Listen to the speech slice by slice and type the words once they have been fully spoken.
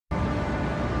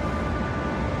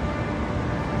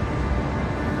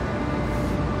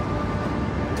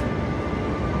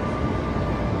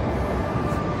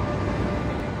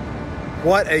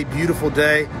What a beautiful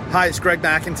day. Hi, it's Greg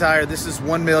McIntyre. This is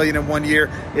 1 million in 1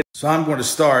 year. So I'm going to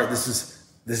start. This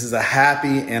is a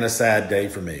happy and a sad day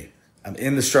for me. I'm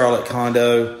in the Charlotte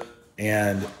condo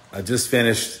and I just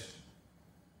finished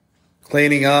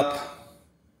cleaning up,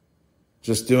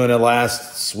 just doing a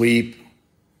last sweep,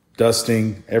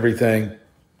 dusting, everything.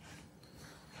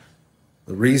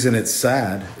 The reason it's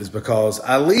sad is because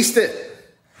I leased it.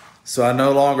 So I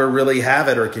no longer really have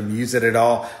it or can use it at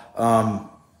all.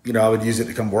 I would use it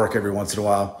to come work every once in a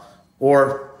while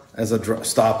or as a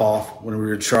stop off when we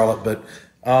were in Charlotte. But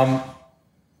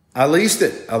I leased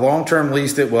it. I long-term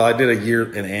leased it. Well, I did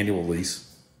an annual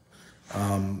lease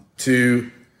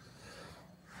to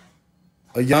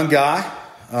a young guy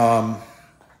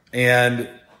and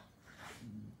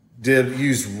did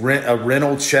use a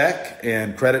rental check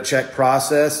and credit check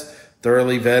process,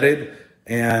 thoroughly vetted,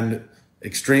 and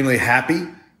extremely happy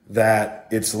that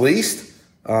it's leased.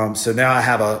 So now I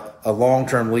have a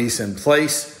long-term lease in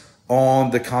place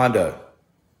on the condo.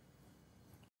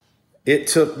 It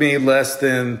took me less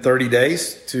than 30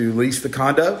 days to lease the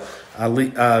condo. I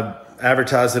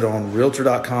advertised it on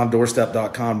Realtor.com,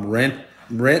 Doorstep.com,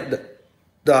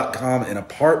 Rent.com, and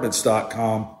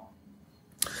Apartments.com.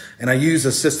 And I use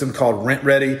a system called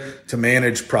RentRedi to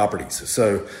manage properties.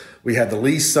 So we had the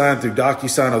lease signed through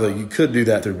DocuSign, although you could do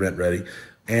that through RentRedi.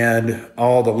 And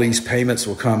all the lease payments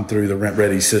will come through the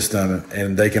RentRedi system,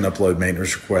 and they can upload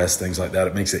maintenance requests, things like that.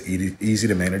 It makes it easy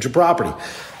to manage a property.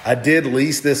 I did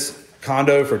lease this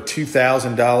condo for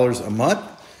 $2,000 a month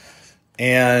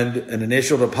and an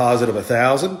initial deposit of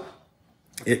 $1,000.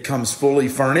 It comes fully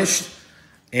furnished,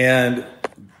 and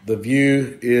the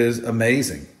view is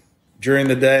amazing during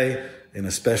the day, and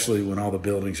especially when all the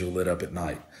buildings are lit up at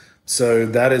night. So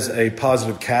that is a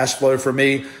positive cash flow for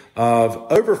me of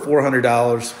over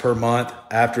 $400 per month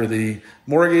after the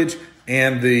mortgage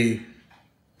and the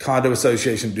condo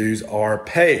association dues are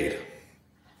paid.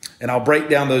 And I'll break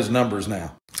down those numbers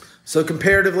now. So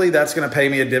comparatively, that's going to pay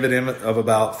me a dividend of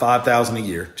about $5,000 a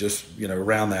year, just,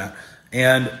 around that.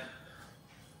 And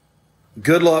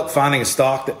good luck finding a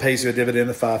stock that pays you a dividend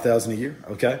of $5,000 a year.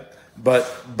 Okay. But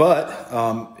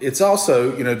it's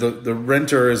also, the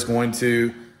renter is going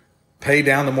to pay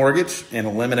down the mortgage and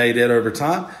eliminate it over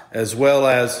time, as well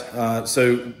as,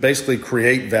 so basically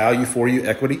create value for you,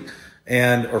 equity,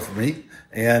 or for me.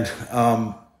 And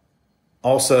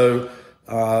also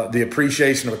the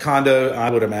appreciation of a condo, I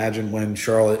would imagine when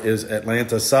Charlotte is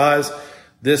Atlanta size.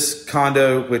 This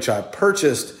condo, which I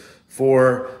purchased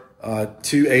for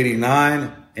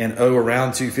 $289 and owe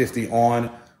around $250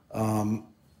 on,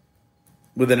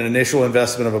 with an initial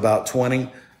investment of about $20,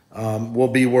 will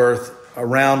be worth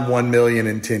around $1 million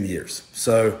in 10 years.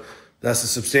 So that's a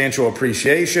substantial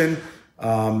appreciation.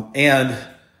 And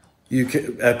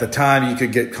at the time you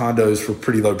could get condos for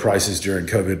pretty low prices during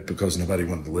COVID because nobody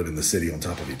wanted to live in the city on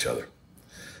top of each other.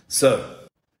 So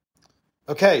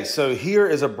here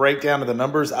is a breakdown of the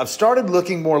numbers. I've started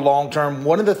looking more long-term.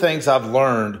 One of the things I've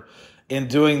learned in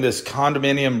doing this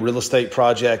condominium real estate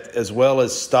project, as well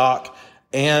as stock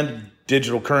and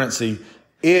digital currency,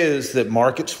 is that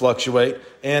markets fluctuate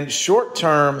and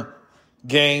short-term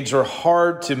gains are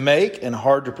hard to make and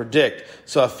hard to predict.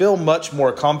 So I feel much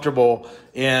more comfortable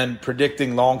in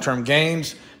predicting long-term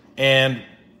gains and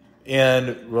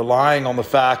relying on the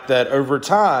fact that over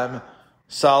time,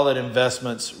 solid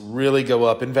investments really go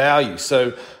up in value.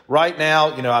 So right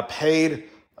now, I paid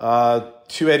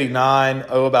 $289,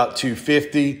 owe about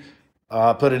 $250,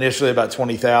 put initially about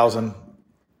 $20,000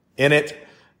 in it,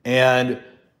 and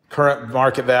current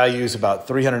market value is about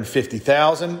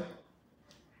 $350,000.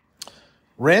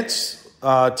 Rents,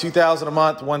 $2,000 a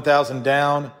month, $1,000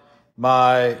 down.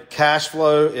 My cash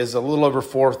flow is a little over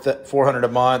 $400 a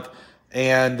month,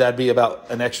 and that'd be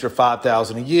about an extra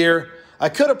 $5,000 a year. I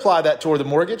could apply that toward the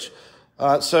mortgage.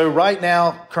 So right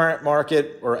now, current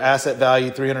market or asset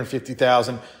value,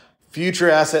 $350,000. Future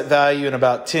asset value in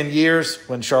about 10 years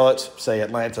when Charlotte's, say,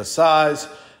 Atlanta size,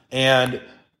 and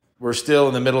we're still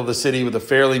in the middle of the city with a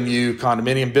fairly new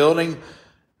condominium building,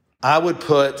 I would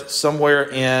put somewhere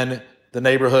in the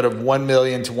neighborhood of 1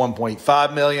 million to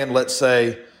 1.5 million. Let's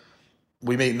say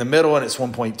we meet in the middle and it's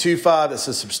 1.25. That's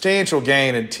a substantial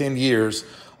gain in 10 years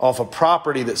off a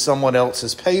property that someone else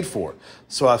has paid for.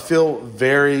 So I feel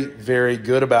very, very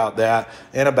good about that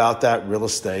and about that real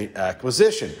estate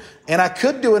acquisition. And I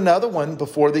could do another one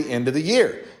before the end of the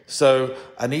year. So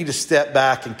I need to step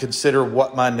back and consider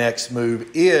what my next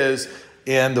move is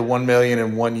in the 1 million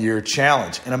in 1 year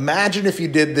challenge. And imagine if you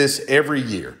did this every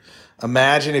year.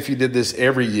 Imagine if you did this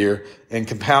every year and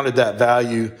compounded that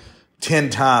value 10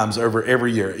 times over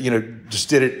every year, just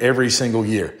did it every single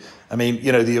year. I mean,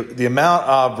 the amount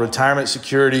of retirement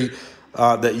security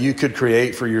that you could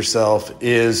create for yourself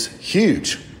is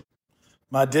huge.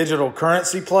 My digital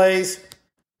currency plays,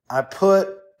 I put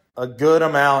a good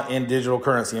amount in digital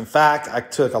currency. In fact, I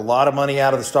took a lot of money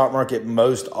out of the stock market,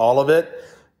 most all of it,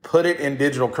 put it in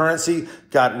digital currency,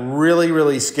 got really,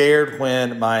 really scared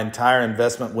when my entire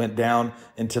investment went down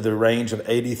into the range of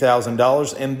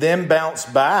 $80,000 and then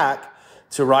bounced back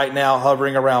to right now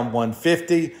hovering around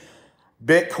 150.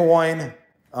 Bitcoin,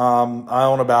 I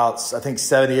own about, I think,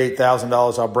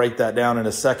 $78,000. I'll break that down in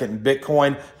a second.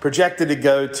 Bitcoin projected to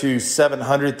go to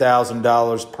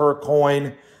 $700,000 per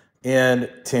coin in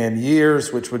 10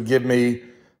 years, which would give me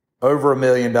over $1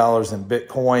 million in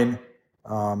Bitcoin.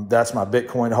 That's my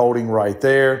Bitcoin holding right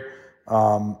there.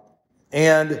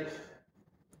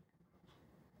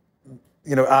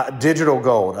 Digital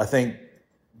gold. I think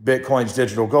Bitcoin's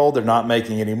digital gold. They're not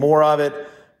making any more of it.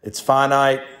 It's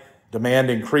finite. Demand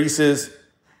increases.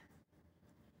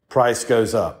 Price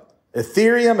goes up.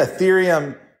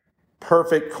 Ethereum,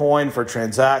 perfect coin for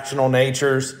transactional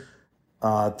natures,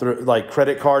 through like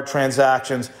credit card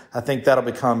transactions. I think that'll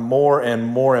become more and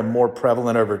more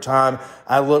prevalent over time.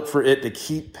 I look for it to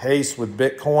keep pace with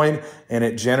Bitcoin, and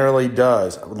it generally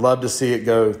does. I would love to see it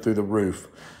go through the roof.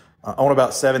 I own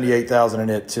about 78,000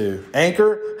 in it too.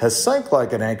 Anchor has sunk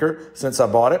like an anchor since I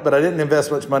bought it, but I didn't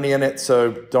invest much money in it,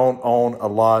 so don't own a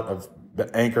lot of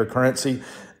Anchor currency.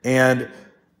 And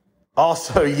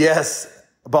also, yes,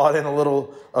 bought in a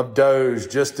little of Doge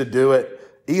just to do it.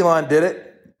 Elon did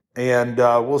it, and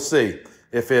we'll see.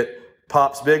 If it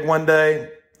pops big one day,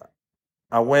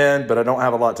 I win, but I don't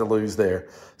have a lot to lose there.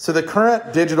 So the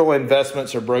current digital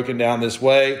investments are broken down this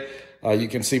way. You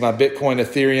can see my Bitcoin,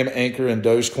 Ethereum, Anchor, and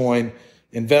Dogecoin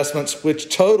investments,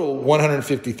 which total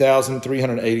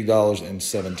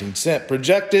 $150,380.17.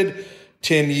 Projected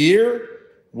 10-year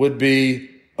would be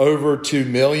over $2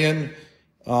 million.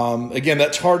 Again,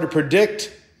 that's hard to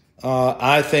predict.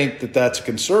 I think that that's a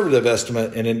conservative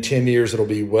estimate, and in 10 years, it'll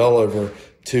be well over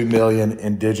 $2 million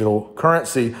in digital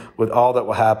currency with all that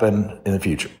will happen in the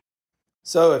future.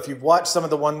 So if you've watched some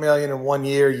of the 1 million in 1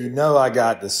 year, you know I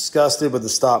got disgusted with the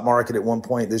stock market at one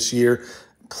point this year.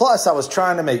 Plus, I was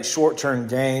trying to make short-term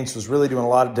gains, was really doing a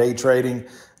lot of day trading,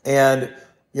 and,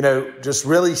 just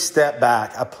really stepped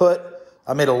back.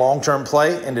 I made a long-term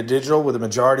play into digital with the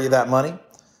majority of that money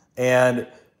and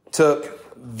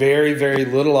took very, very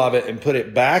little of it and put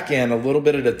it back in a little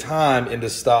bit at a time into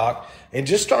stock and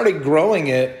just started growing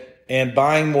it and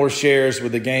buying more shares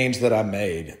with the gains that I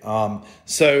made. Right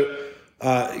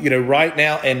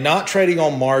now, and not trading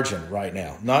on margin right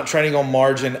now, not trading on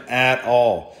margin at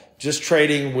all, just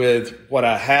trading with what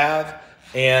I have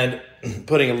and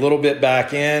putting a little bit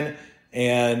back in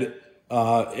and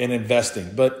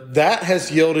investing. But that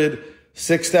has yielded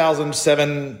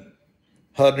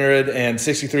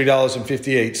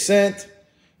 $6,763.58.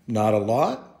 Not a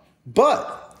lot,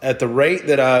 but at the rate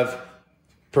that I've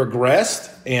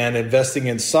progressed and investing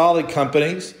in solid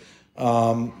companies,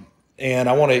 and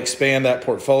I want to expand that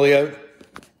portfolio,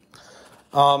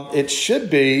 it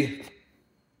should be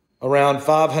around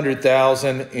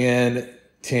 $500,000 in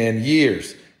 10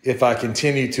 years if I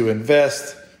continue to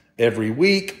invest every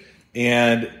week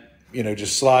and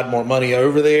just slide more money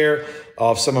over there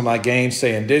off some of my gains,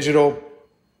 say in digital.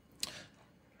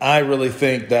 I really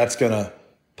think that's going to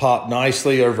pop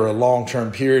nicely over a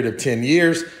long-term period of 10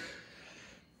 years.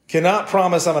 Cannot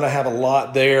promise I'm going to have a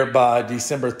lot there by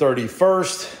December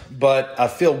 31st, but I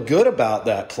feel good about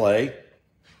that play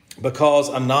because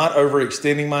I'm not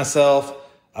overextending myself.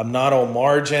 I'm not on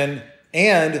margin,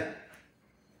 and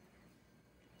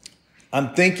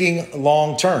I'm thinking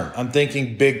long term. I'm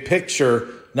thinking big picture,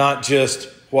 not just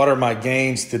what are my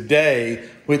gains today,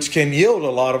 which can yield a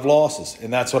lot of losses.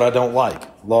 And that's what I don't like,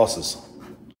 losses.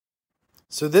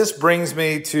 So this brings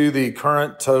me to the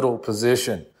current total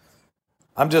position.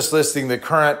 I'm just listing the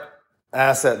current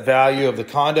asset value of the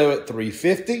condo at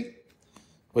 $350,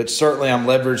 which certainly I'm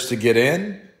leveraged to get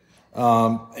in.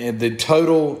 And the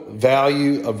total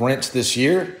value of rents this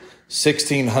year,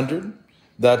 $1,600.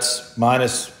 That's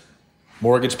minus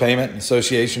mortgage payment and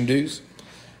association dues.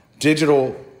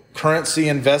 Digital currency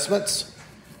investments,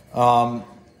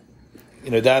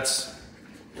 that's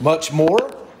much more.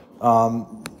 The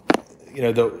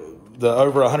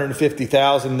over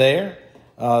 150,000 there.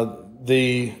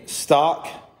 The stock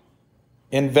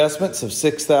investments of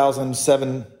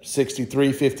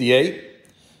 $6,763.58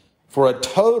 for a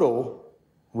total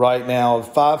right now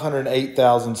of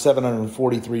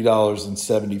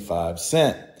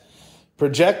 $508,743.75.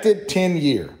 Projected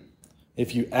 10-year,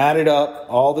 if you added up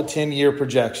all the 10-year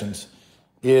projections,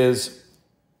 is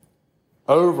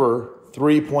over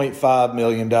 $3.5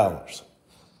 million.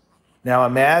 Now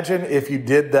imagine if you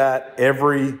did that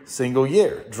every single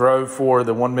year, drove for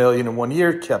the 1 million in 1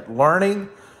 year, kept learning.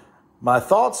 My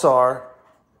thoughts are,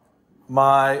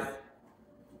 my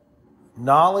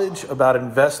knowledge about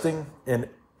investing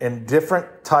in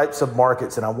different types of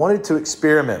markets, and I wanted to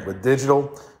experiment with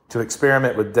digital, to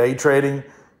experiment with day trading,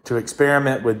 to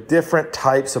experiment with different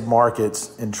types of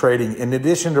markets in trading, in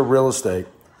addition to real estate.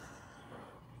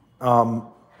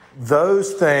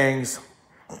 Those things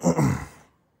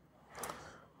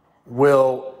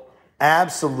will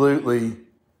absolutely,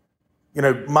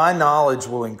 my knowledge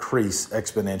will increase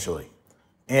exponentially.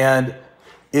 And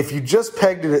if you just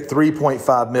pegged it at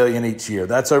 3.5 million each year,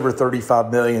 that's over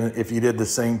 35 million if you did the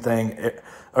same thing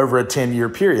over a 10-year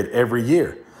period every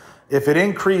year. If it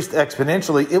increased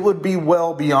exponentially, it would be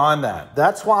well beyond that.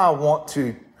 That's why I want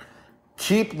to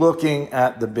keep looking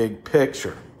at the big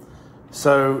picture.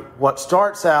 So what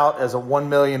starts out as a 1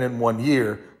 million in 1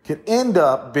 year could end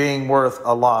up being worth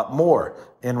a lot more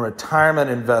in retirement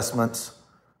investments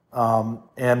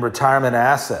and retirement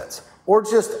assets, or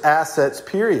just assets,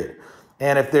 period.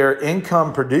 And if they're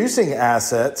income producing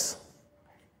assets,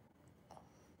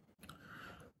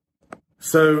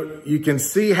 so you can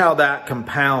see how that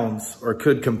compounds or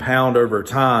could compound over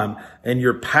time. And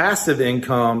your passive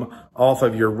income off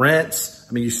of your rents,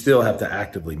 I mean, you still have to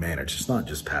actively manage. It's not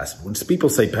just passive. When people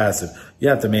say passive, you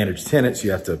have to manage tenants,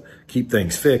 you have to keep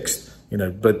things fixed,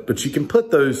 but you can put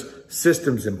those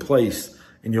systems in place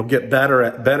and you'll get better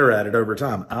at it over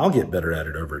time. I'll get better at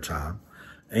it over time.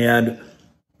 And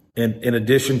in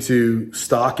addition to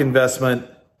stock investment,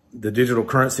 the digital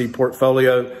currency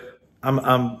portfolio,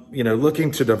 I'm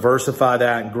looking to diversify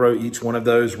that and grow each one of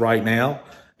those right now.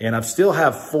 And I still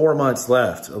have 4 months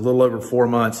left, a little over 4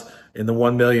 months in the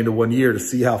 1 million to 1 year to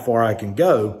see how far I can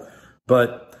go.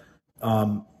 But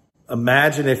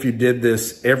imagine if you did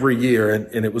this every year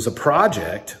and it was a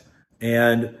project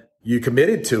and you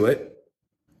committed to it,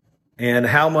 and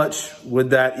how much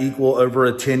would that equal over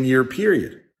a 10-year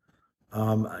period?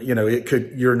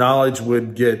 Your knowledge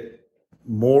would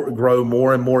grow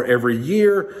more and more every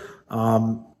year.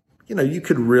 You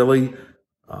could really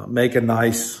make a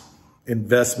nice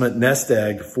investment nest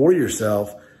egg for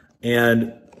yourself.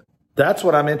 And that's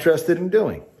what I'm interested in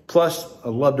doing. Plus, I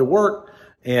love to work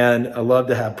and I love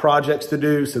to have projects to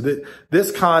do. So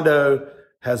this condo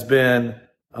has been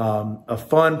a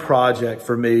fun project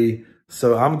for me.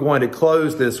 So I'm going to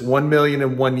close this 1 million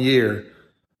in 1 year.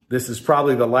 This is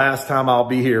probably the last time I'll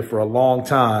be here for a long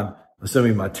time,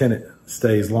 assuming my tenant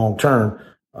stays long term.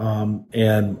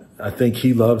 And I think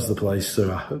he loves the place, so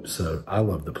I hope so. I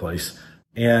love the place.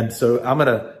 And so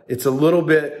it's a little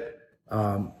bit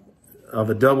of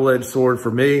a double-edged sword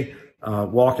for me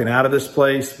walking out of this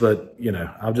place, but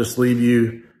I'll just leave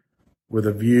you with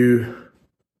a view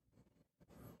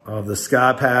of the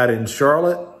sky pad in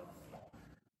Charlotte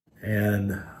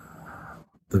and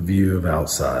the view of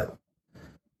outside.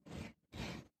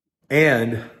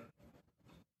 And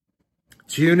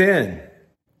tune in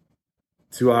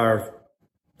to our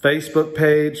Facebook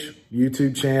page,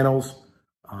 YouTube channels,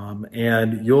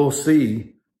 and you'll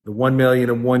see the 1 million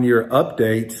in 1 year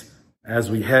updates as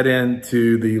we head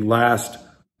into the last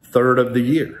third of the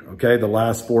year, okay? The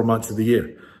last 4 months of the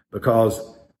year, because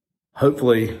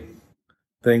hopefully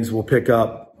things will pick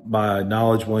up. My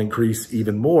knowledge will increase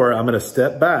even more. I'm going to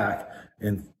step back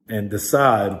and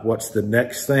decide what's the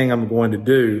next thing I'm going to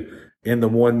do in the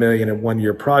 1 million in 1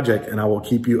 year project, and I will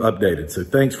keep you updated. So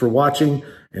thanks for watching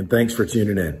and thanks for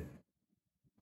tuning in.